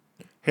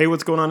Hey,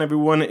 what's going on,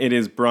 everyone? It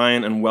is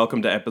Brian, and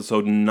welcome to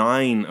episode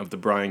 9 of the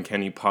Brian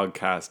Kenny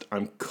podcast.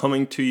 I'm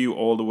coming to you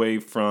all the way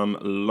from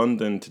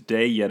London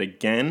today, yet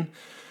again.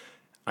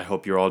 I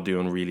hope you're all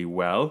doing really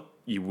well.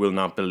 You will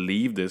not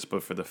believe this,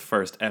 but for the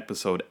first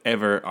episode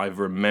ever, I've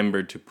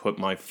remembered to put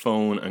my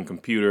phone and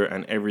computer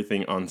and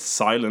everything on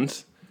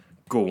silent.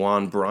 Go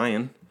on,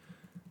 Brian.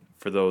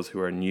 For those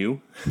who are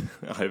new,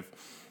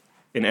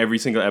 in every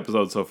single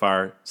episode so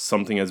far,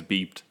 something has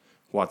beeped,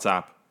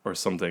 WhatsApp or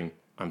something.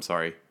 I'm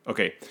sorry.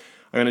 Okay,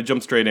 I'm going to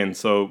jump straight in.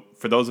 So,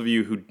 for those of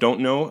you who don't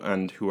know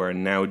and who are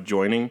now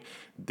joining,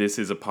 this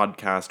is a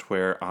podcast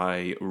where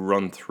I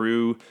run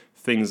through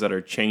things that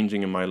are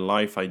changing in my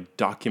life. I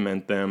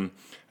document them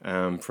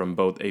from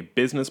both a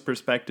business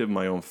perspective,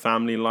 my own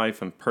family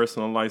life, and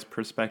personal life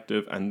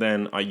perspective, and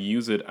then I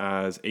use it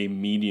as a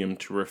medium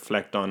to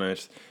reflect on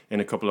it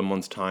in a couple of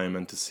months' time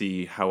and to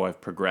see how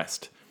I've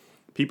progressed.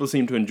 People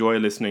seem to enjoy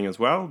listening as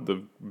well.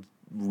 The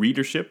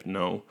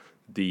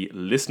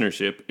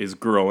listenership is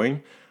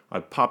growing. I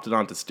popped it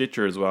onto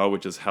Stitcher as well,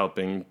 which is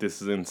helping. This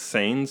is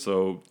insane,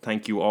 so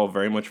thank you all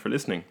very much for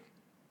listening.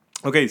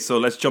 Okay, so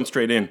let's jump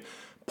straight in.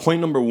 Point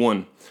number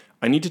 1,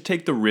 I need to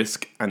take the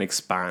risk and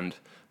expand.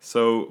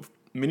 So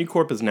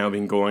Minicorp has now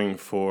been going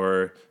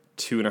for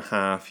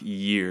 2.5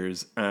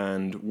 years,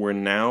 and we're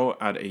now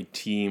at a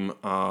team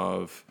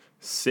of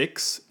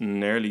 6,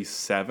 nearly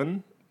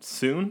 7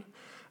 soon.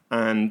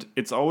 And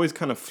it's always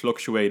kind of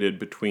fluctuated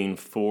between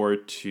 4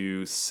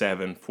 to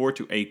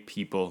 8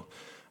 people.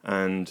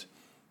 And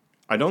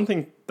I don't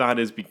think that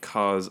is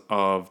because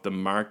of the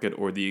market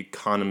or the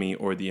economy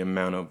or the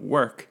amount of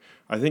work.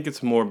 I think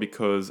it's more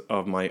because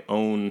of my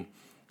own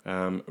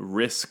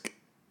risk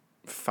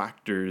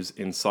factors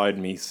inside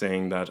me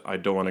saying that I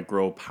don't want to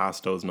grow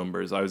past those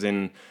numbers. I was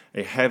in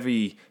a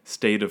heavy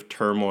state of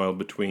turmoil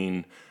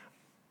between,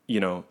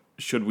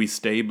 should we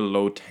stay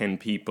below 10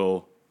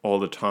 people all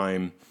the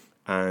time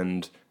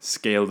and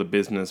scale the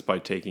business by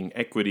taking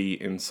equity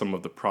in some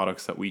of the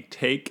products that we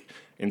take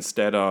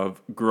instead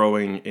of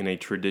growing in a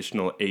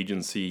traditional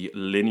agency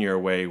linear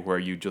way where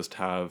you just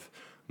have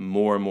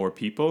more and more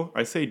people.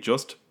 I say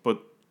just,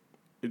 but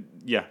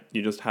you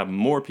just have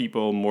more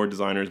people, more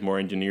designers, more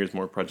engineers,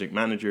 more project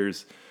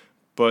managers,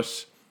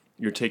 but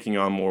you're taking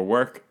on more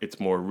work. It's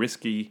more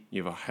risky.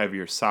 You have a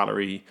heavier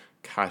salary.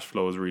 Cash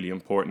flow is really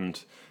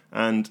important.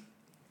 And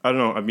I don't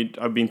know,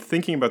 I've been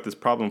thinking about this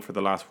problem for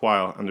the last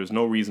while, and there's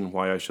no reason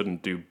why I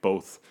shouldn't do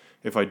both.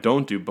 If I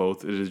don't do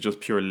both, it is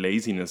just pure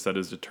laziness that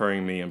is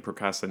deterring me and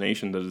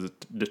procrastination that is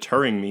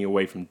deterring me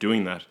away from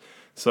doing that.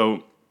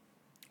 So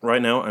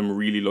right now I'm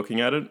really looking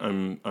at it.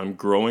 I'm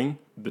growing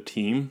the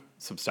team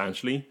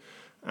substantially,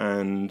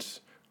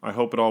 and I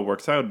hope it all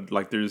works out.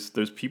 Like there's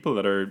people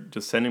that are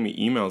just sending me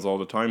emails all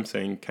the time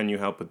saying, "Can you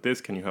help with this?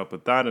 Can you help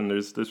with that?" And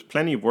there's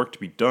plenty of work to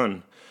be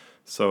done.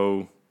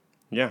 So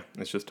yeah,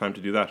 it's just time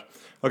to do that.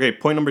 Okay,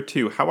 point number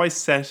 2, how I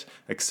set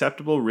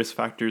acceptable risk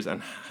factors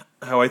and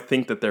how I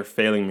think that they're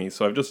failing me.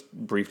 So I've just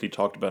briefly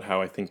talked about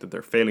how I think that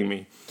they're failing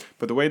me.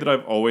 But the way that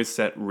I've always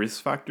set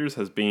risk factors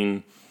has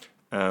been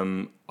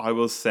I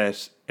will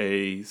set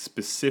a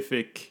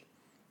specific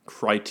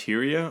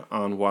criteria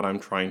on what I'm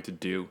trying to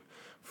do.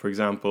 For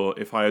example,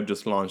 if I had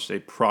just launched a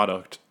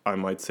product, I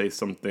might say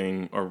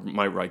something or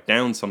might write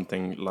down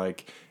something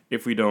like,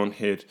 if we don't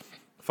hit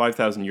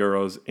 5,000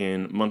 euros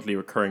in monthly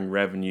recurring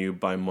revenue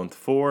by month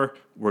 4,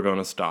 we're going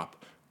to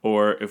stop.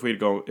 Or if we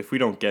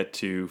don't get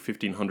to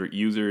 1,500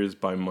 users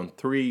by month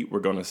 3, we're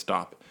going to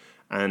stop.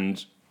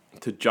 And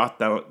to jot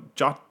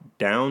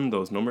down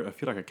those numbers, I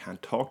feel like I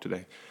can't talk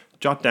today.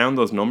 Jot down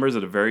those numbers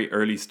at a very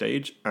early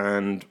stage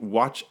and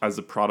watch as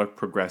the product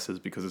progresses,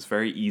 because it's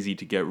very easy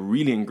to get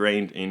really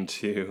ingrained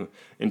into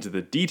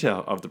the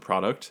detail of the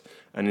product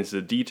and into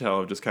the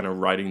detail of just kind of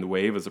riding the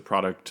wave as the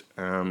product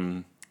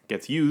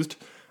gets used,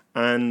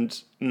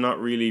 and not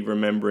really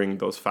remembering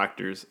those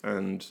factors.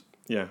 And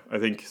yeah, I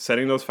think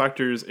setting those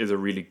factors is a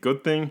really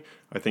good thing.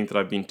 I think that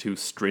I've been too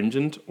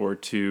stringent or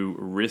too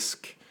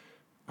risk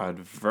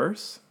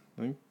adverse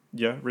in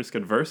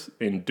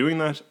doing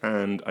that,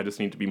 and I just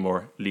need to be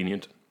more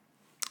lenient.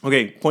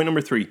 Okay, point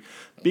number 3,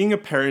 being a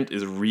parent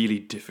is really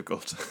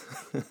difficult.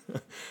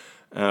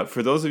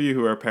 For those of you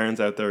who are parents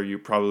out there, you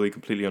probably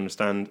completely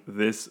understand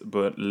this,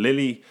 but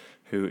Lily,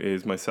 who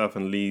is myself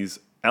and Lee's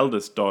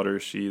eldest daughter,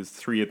 she is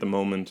 3 at the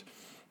moment,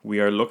 we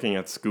are looking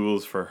at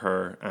schools for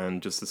her,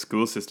 and just the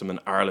school system in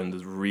Ireland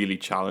is really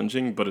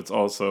challenging, but it's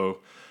also,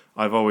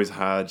 I've always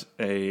had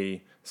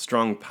a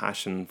strong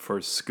passion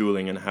for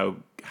schooling and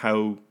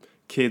how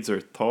kids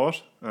are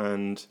taught,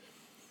 and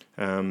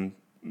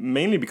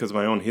mainly because of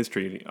my own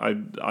history.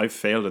 I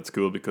failed at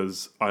school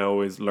because I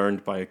always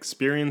learned by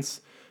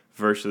experience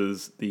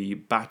versus the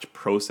batch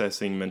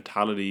processing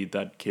mentality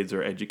that kids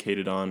are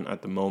educated on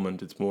at the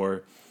moment. It's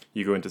more,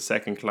 you go into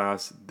second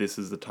class, this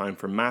is the time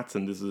for maths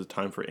and this is the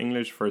time for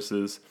English,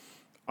 versus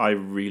I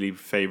really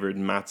favored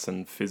maths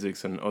and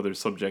physics and other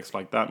subjects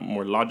like that,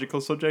 more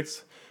logical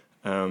subjects,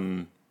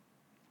 than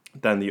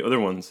the other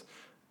ones.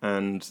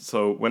 And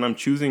so when I'm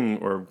choosing,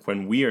 or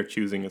when we are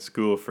choosing a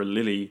school for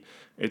Lily,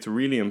 it's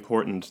really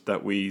important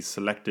that we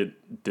select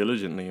it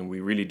diligently and we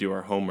really do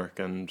our homework.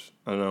 And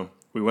I don't know,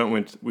 we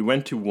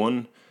went to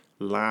one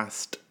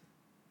last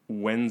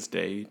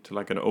Wednesday, to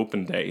like an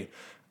open day,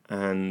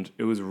 and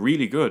it was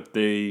really good.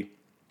 They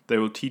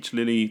will teach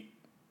Lily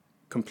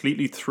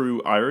completely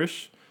through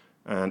Irish,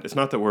 and it's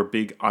not that we're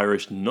big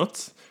Irish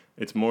nuts.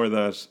 It's more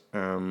that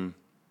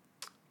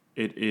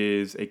it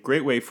is a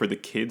great way for the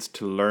kids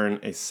to learn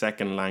a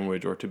second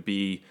language or to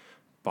be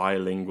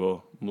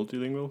bilingual,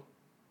 multilingual.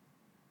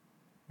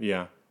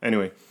 Yeah.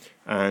 Anyway,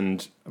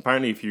 and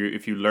apparently, if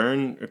you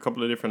learn a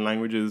couple of different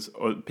languages,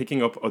 or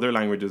picking up other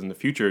languages in the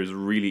future is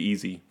really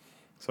easy.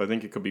 So I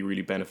think it could be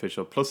really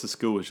beneficial. Plus, the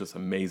school is just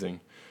amazing.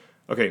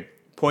 Okay,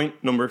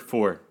 point number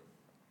 4.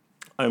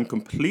 I'm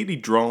completely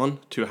drawn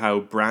to how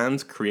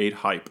brands create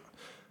hype.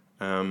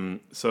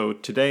 So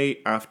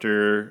today,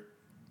 after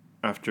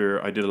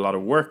I did a lot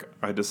of work,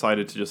 I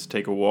decided to just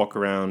take a walk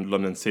around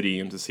London City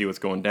and to see what's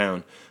going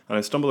down. And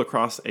I stumbled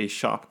across a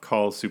shop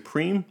called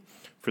Supreme.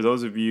 For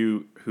those of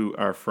you who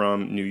are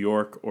from New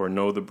York or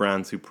know the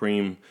brand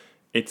Supreme,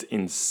 it's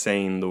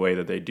insane the way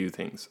that they do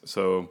things.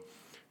 So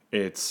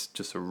it's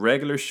just a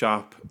regular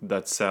shop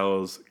that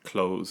sells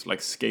clothes, like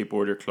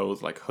skateboarder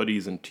clothes, like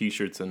hoodies and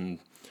t-shirts, and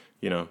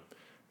you know,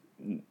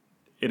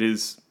 it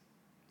is,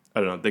 I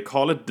don't know, they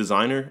call it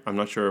designer. I'm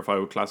not sure if I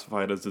would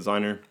classify it as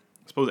designer.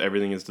 I suppose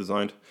everything is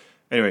designed.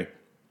 Anyway,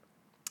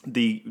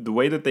 the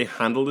way that they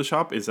handle the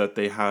shop is that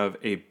they have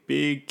a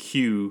big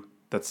queue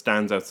that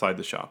stands outside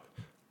the shop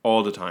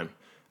all the time.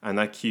 And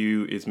that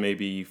queue is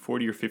maybe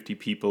 40 or 50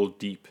 people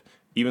deep,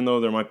 even though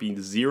there might be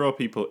 0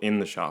 people in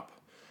the shop.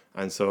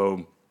 And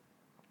so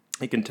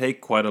it can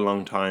take quite a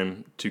long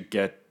time to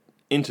get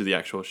into the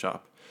actual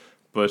shop.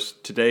 But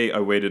today I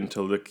waited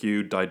until the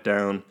queue died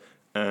down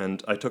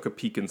and I took a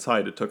peek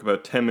inside. It took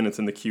about 10 minutes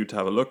in the queue to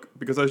have a look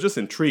because I was just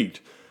intrigued.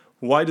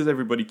 Why does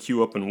everybody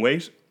queue up and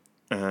wait?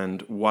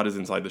 And what is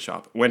inside the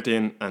shop? Went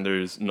in and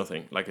there's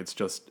nothing. Like it's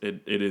just,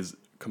 it is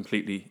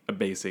completely a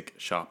basic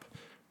shop.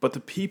 But the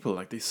people,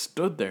 like they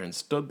stood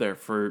there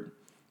for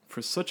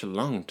such a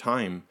long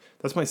time.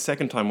 That's my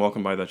second time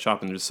walking by that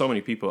shop and there's so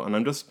many people. And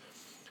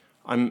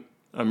I'm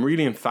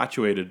really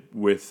infatuated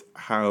with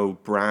how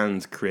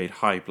brands create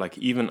hype. Like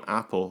even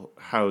Apple,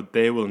 how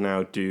they will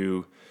now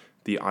do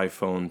the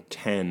iPhone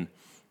 10.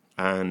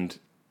 And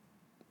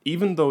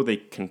even though they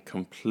can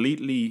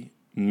completely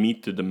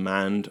meet the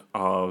demand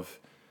of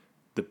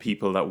the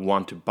people that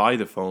want to buy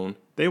the phone,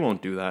 they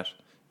won't do that.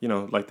 You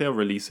know, like they'll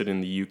release it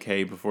in the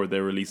UK before they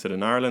release it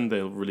in Ireland.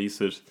 They'll release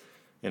it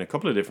in a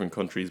couple of different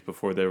countries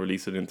before they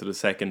release it into the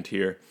second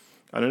tier.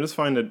 And I just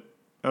find it,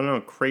 I don't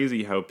know,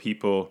 crazy how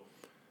people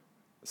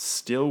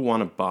still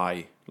want to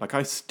buy. Like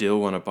I still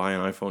want to buy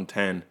an iPhone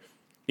 10.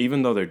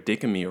 Even though they're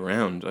dicking me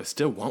around, I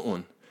still want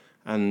one.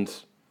 And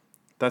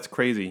that's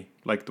crazy.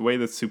 Like the way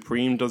that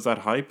Supreme does that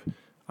hype,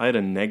 I had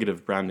a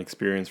negative brand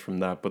experience from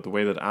that. But the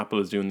way that Apple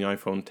is doing the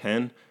iPhone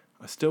 10,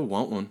 I still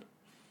want one.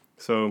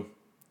 So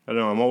I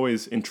don't know. I'm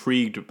always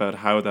intrigued about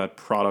how that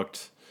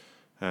product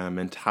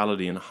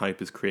mentality and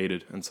hype is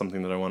created, and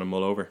something that I want to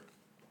mull over.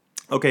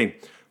 Okay,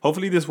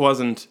 hopefully this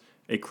wasn't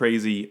a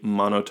crazy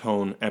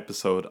monotone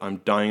episode. I'm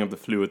dying of the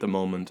flu at the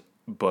moment,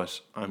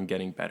 but I'm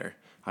getting better.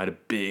 I had a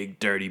big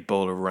dirty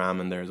bowl of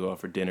ramen there as well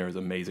for dinner. It was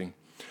amazing.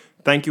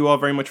 Thank you all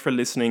very much for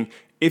listening.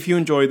 If you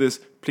enjoy this,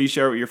 please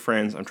share it with your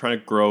friends. I'm trying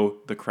to grow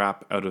the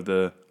crap out of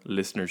the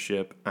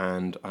listenership,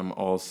 and I'm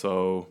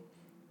also,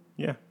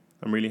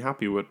 I'm really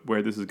happy with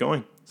where this is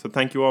going. So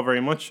thank you all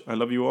very much. I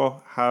love you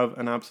all. Have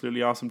an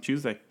absolutely awesome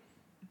Tuesday.